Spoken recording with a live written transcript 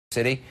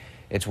City.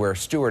 It's where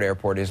Stewart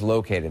Airport is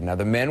located. Now,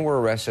 the men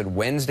were arrested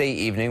Wednesday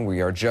evening. We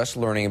are just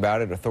learning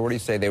about it.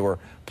 Authorities say they were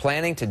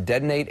planning to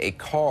detonate a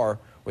car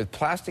with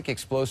plastic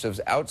explosives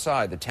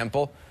outside the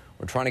temple.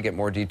 We're trying to get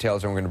more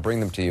details, and we're going to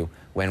bring them to you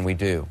when we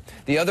do.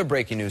 The other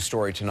breaking news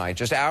story tonight,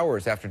 just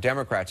hours after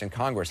Democrats in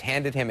Congress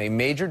handed him a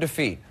major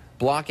defeat,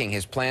 blocking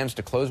his plans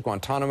to close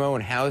Guantanamo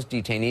and house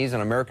detainees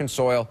on American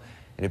soil,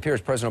 it appears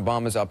President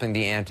Obama is upping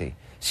the ante.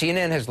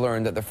 CNN has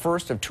learned that the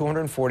first of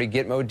 240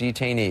 Gitmo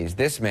detainees,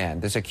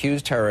 this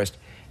accused terrorist,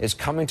 is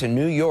coming to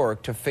New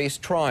York to face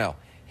trial.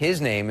 His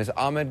name is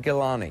Ahmed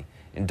Gilani,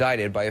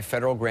 indicted by a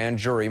federal grand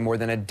jury more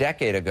than a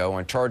decade ago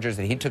on charges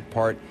that he took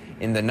part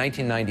in the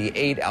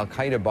 1998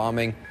 al-Qaeda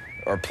bombing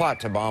or plot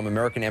to bomb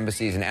American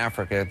embassies in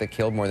Africa that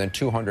killed more than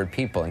 200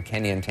 people in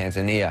Kenya and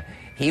Tanzania.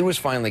 He was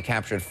finally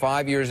captured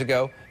 5 years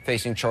ago,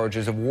 facing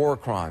charges of war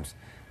crimes.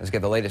 Let's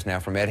get the latest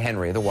now from Ed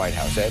Henry of the White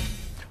House. Ed?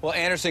 Well,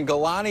 Anderson,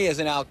 Gilani is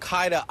an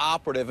al-Qaeda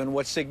operative, and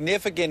what's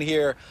significant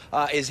here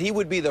is he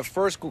would be the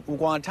first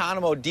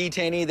Guantanamo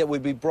detainee that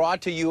would be brought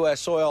to U.S.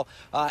 soil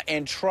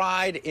and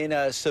tried in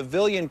a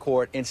civilian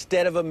court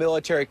instead of a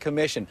military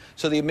commission.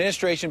 So the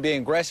administration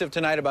being aggressive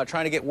tonight about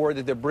trying to get word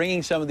that they're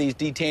bringing some of these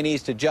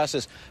detainees to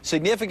justice.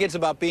 Significance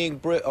about being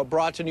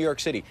brought to New York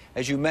City.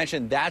 As you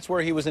mentioned, that's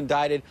where he was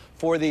indicted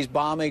for these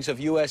bombings of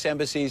U.S.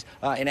 embassies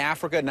in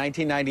Africa in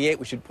 1998.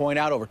 We should point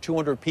out over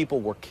 200 people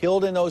were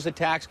killed in those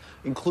attacks,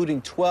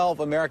 including 12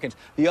 Americans.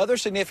 The other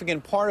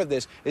significant part of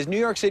this is New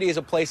York City is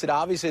a place that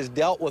obviously has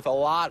dealt with a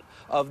lot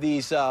of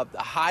these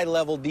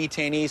high-level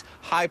detainees,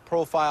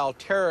 high-profile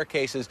terror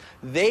cases.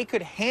 They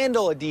could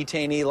handle a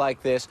detainee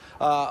like this,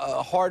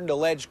 a hardened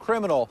alleged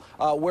criminal,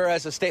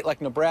 whereas a state like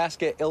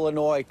Nebraska,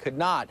 Illinois could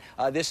not.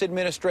 This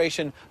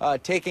administration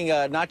taking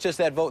not just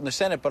that vote in the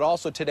Senate, but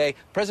also today,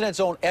 the president's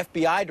own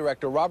FBI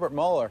director, Robert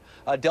Mueller,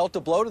 dealt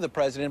a blow to the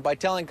president by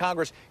telling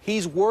Congress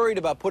he's worried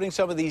about putting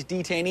some of these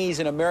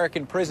detainees in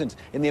American prisons,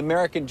 in the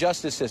American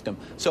justice system.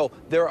 So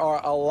there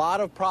are a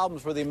lot of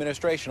problems for the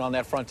administration on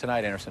that front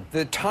tonight, Anderson.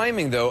 The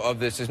timing, though,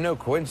 of this is no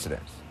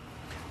coincidence.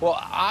 Well,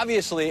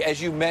 obviously,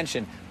 as you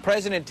mentioned,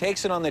 President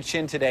takes it on the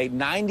chin today,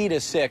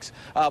 90-6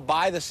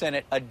 by the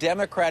Senate, a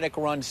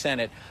Democratic-run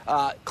Senate.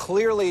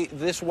 Clearly,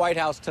 this White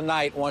House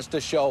tonight wants to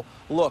show,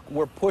 look,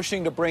 we're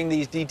pushing to bring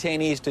these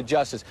detainees to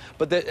justice.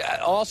 But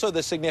also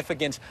the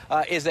significance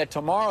is that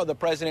tomorrow the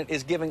president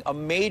is giving a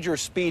major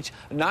speech,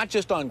 not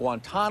just on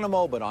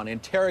Guantanamo, but on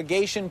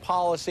interrogation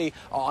policy,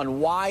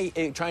 on why,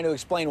 trying to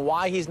explain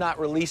why he's not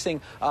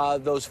releasing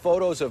those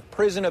photos of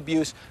prison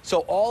abuse.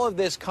 So all of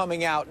this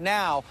coming out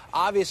now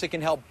obviously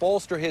can help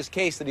bolster his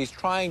case that he's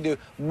trying to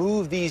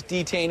move these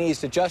detainees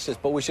to justice.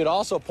 But we should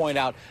also point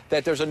out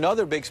that there's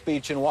another big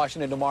speech in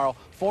Washington tomorrow.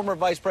 Former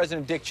Vice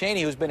President Dick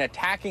Cheney, who's been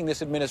attacking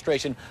this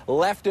administration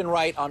left and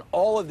right on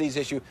all of these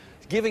issues,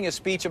 giving a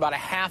speech about a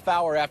half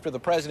hour after the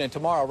president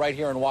tomorrow right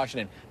here in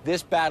Washington.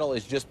 This battle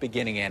is just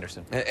beginning,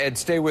 Anderson. Ed,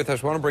 stay with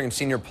us. I want to bring in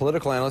senior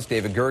political analyst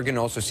David Gergen,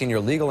 also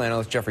senior legal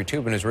analyst Jeffrey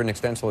Toobin, who's written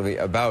extensively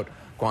about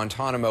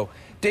Guantanamo.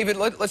 David,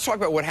 let's talk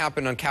about what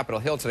happened on Capitol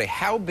Hill today.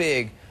 How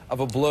big of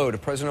a blow to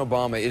President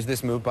Obama is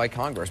this move by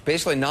Congress?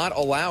 Basically not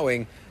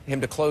allowing him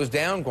to close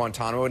down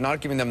Guantanamo,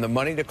 not giving them the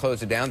money to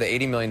close it down, the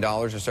 $80 million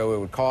or so it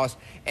would cost,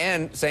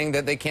 and saying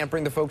that they can't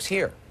bring the folks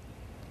here.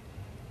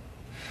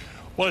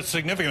 Well, it's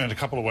significant in a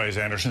couple of ways,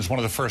 Anderson. It's one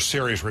of the first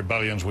serious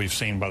rebellions we've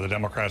seen by the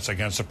Democrats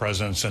against the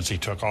president since he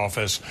took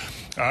office.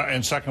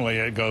 And secondly,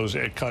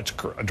 it cuts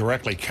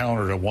directly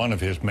counter to one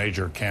of his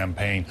major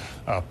campaign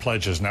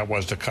pledges, and that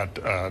was to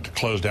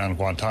close down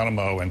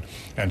Guantanamo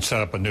and set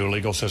up a new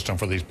legal system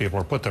for these people,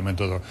 or put them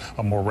into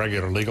a more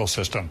regular legal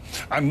system.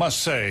 I must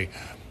say,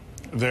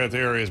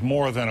 there is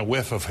more than a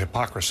whiff of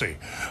hypocrisy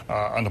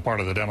on the part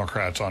of the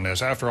Democrats on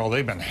this. After all,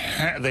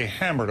 they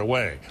hammered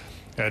away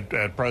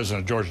at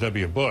President George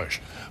W. Bush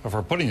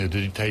for putting the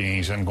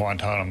detainees in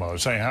Guantanamo,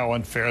 saying how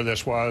unfair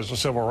this was, the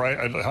civil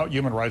rights,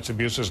 human rights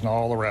abuses, and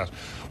all the rest.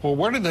 Well,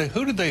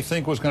 who did they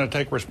think was going to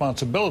take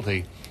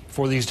responsibility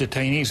for these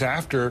detainees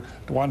after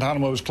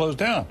Guantanamo was closed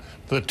down?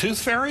 The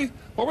Tooth Fairy?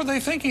 What were they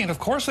thinking? Of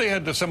course they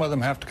had to, some of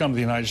them have to come to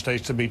the United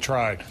States to be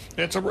tried.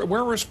 We're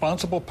a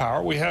responsible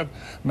power. We have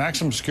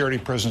maximum security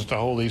prisons to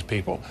hold these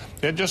people.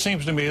 It just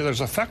seems to me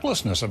there's a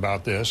fecklessness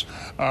about this.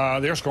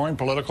 They're scoring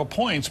political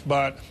points,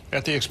 but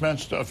at the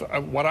expense of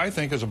what I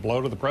think is a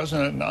blow to the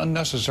president, an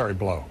unnecessary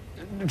blow.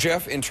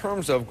 Jeff, in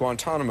terms of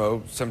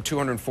Guantanamo, some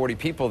 240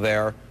 people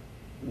there,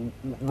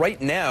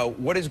 right now,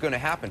 what is going to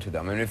happen to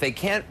them? I mean, if they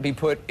can't be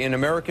put in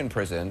American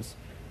prisons,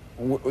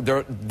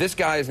 this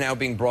guy is now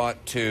being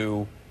brought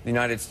to the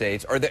United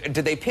States. Did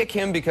they pick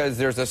him because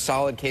there's a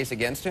solid case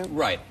against him?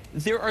 Right.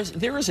 There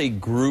is a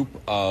group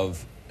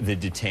of the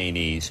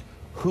detainees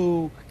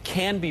who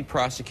can be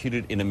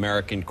prosecuted in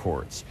American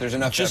courts. There's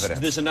enough evidence.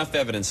 There's enough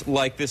evidence,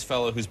 like this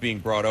fellow who's being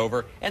brought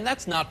over, and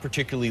that's not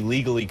particularly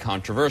legally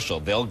controversial.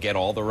 They'll get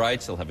all the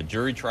rights, they'll have a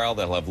jury trial,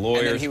 they'll have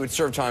lawyers. And then he would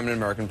serve time in an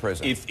American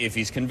prison. If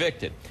he's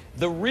convicted.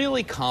 The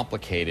really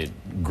complicated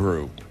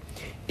group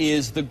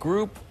is the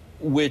group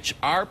which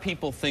our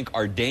people think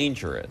are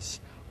dangerous,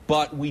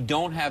 but we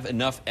don't have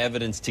enough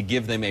evidence to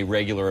give them a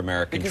regular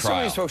American because trial. Some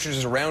of these folks are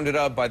just rounded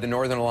up by the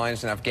Northern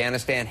Alliance in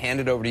Afghanistan,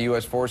 handed over to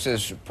U.S.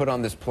 forces, put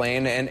on this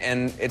plane,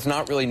 and it's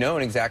not really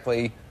known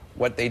exactly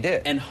what they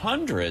did. And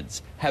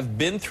hundreds have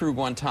been through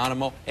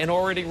Guantanamo and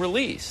already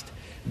released.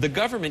 The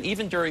government,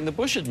 even during the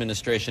Bush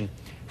administration,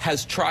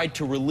 has tried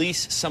to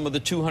release some of the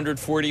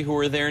 240 who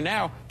are there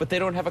now, but they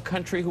don't have a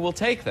country who will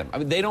take them. I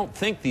mean, they don't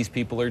think these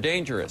people are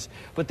dangerous.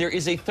 But there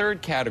is a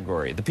third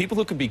category. The people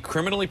who can be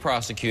criminally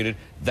prosecuted,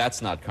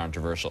 that's not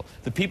controversial.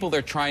 The people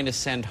they're trying to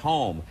send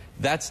home,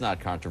 that's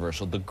not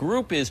controversial. The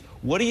group is,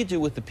 what do you do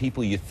with the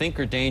people you think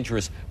are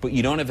dangerous, but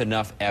you don't have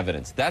enough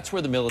evidence? That's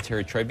where the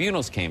military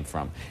tribunals came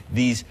from.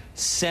 These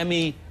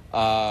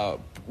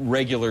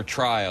regular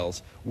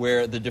trials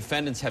where the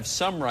defendants have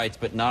some rights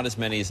but not as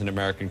many as in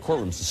American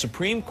courtrooms. The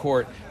Supreme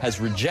Court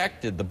has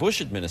rejected the Bush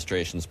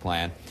administration's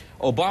plan.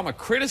 Obama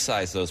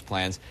criticized those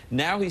plans.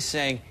 Now he's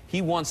saying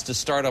he wants to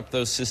start up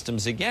those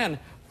systems again,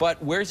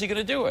 but where's he going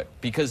to do it?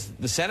 Because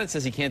the Senate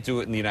says he can't do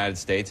it in the United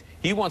States.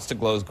 He wants to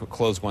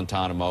close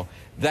Guantanamo.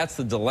 That's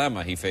the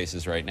dilemma he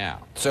faces right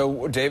now.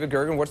 So, David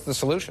Gergen, what's the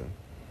solution?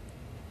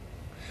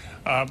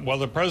 Well,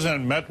 the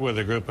president met with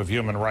a group of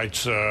human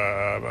rights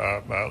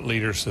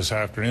leaders this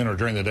afternoon or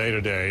during the day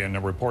today, and the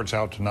reports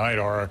out tonight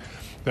are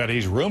that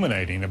he's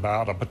ruminating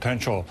about a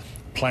potential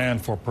plan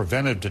for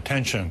preventive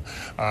detention,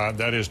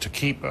 that is to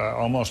keep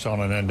almost on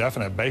an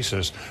indefinite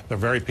basis the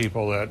very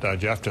people that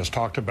Jeff just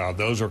talked about.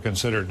 Those are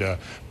considered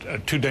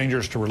too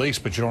dangerous to release,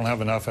 but you don't have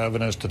enough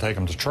evidence to take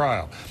them to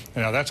trial.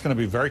 Now, that's going to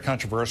be very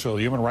controversial.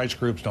 The human rights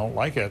groups don't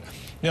like it.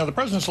 You know, the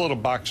president's a little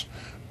boxed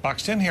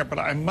in here, but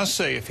I must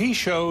say, if he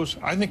shows,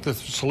 I think the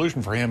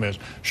solution for him is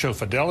show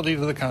fidelity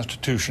to the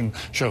Constitution,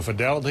 show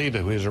fidelity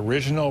to his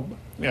original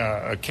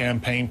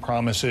campaign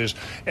promises,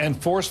 and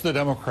force the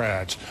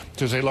Democrats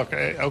to say, look,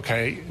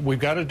 okay, we've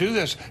got to do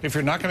this. If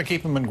you're not going to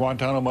keep them in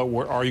Guantanamo,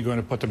 where are you going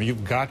to put them?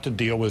 You've got to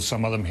deal with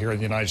some of them here in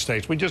the United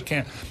States. We just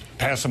can't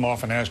pass them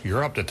off and ask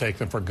Europe to take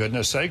them, for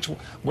goodness sakes.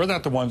 We're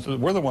not the ones.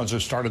 We're the ones who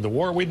started the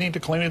war. We need to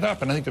clean it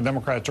up, and I think the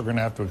Democrats are going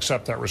to have to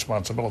accept that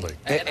responsibility.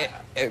 Go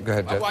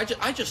ahead, Jeff.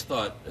 I just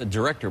thought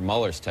Director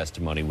Mueller's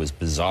testimony was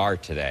bizarre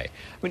today.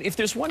 I mean, if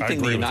there's one thing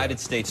the United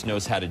States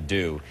knows how to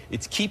do,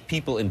 it's keep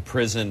people in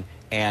prison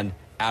and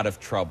out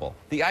of trouble.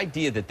 The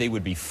idea that they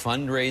would be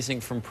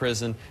fundraising from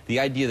prison, the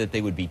idea that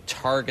they would be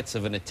targets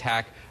of an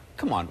attack,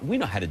 come on, we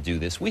know how to do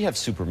this. We have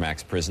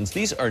supermax prisons.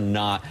 These are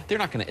not, they're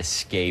not going to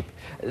escape.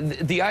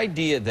 The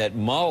idea that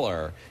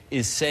Mueller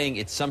is saying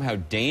it's somehow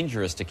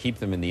dangerous to keep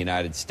them in the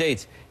United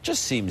States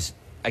just seems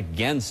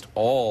against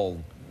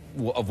all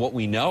of what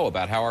we know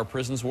about how our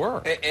prisons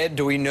work. Ed,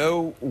 do we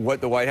know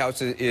what the White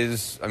House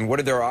is? I mean,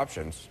 what are their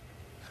options?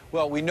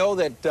 Well, we know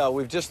that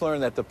we've just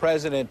learned that the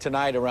president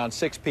tonight around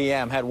 6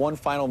 p.m. had one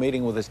final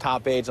meeting with his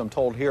top aides, I'm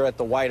told, here at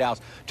the White House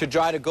to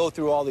try to go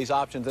through all these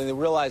options, and they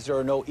realize there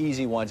are no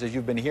easy ones, as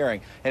you've been hearing.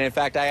 And in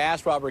fact, I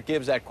asked Robert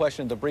Gibbs that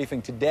question at the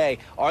briefing today.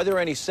 Are there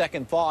any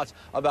second thoughts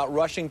about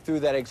rushing through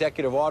that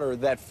executive order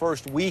that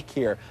first week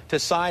here to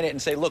sign it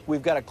and say, look,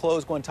 we've got to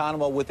close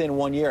Guantanamo within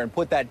 1 year and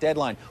put that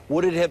deadline?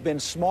 Would it have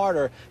been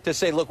smarter to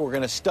say, look, we're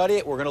going to study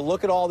it, we're going to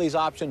look at all these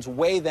options,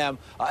 weigh them,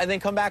 and then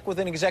come back with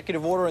an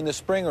executive order in the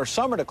spring or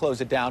summer to close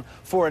it down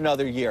for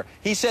another year?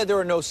 He said there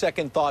are no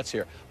second thoughts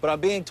here, but I'm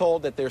being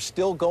told that they're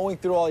still going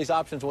through all these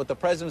options. What the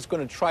president's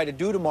going to try to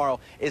do tomorrow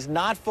is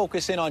not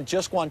focus in on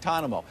just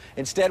Guantanamo.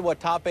 Instead,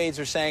 what top aides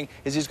are saying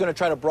is he's going to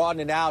try to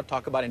broaden it out,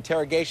 talk about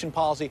interrogation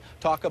policy,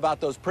 talk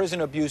about those prison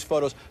abuse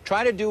photos,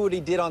 try to do what he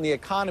did on the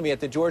economy at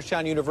the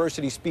Georgetown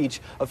University speech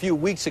a few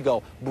weeks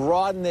ago,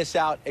 broaden this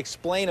out,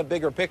 explain a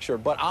bigger picture.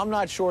 But I'm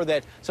not sure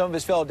that some of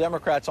his fellow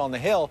Democrats on the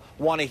Hill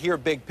want to hear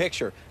big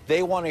picture.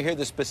 They want to hear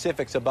the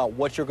specifics about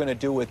what you're going to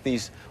do with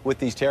these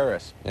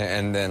terrorists.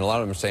 And then a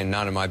lot of them are saying,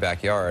 not in my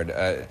backyard.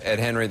 Ed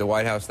Henry, the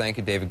White House, thank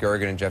you. David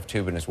Gergen and Jeff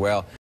Toobin as well.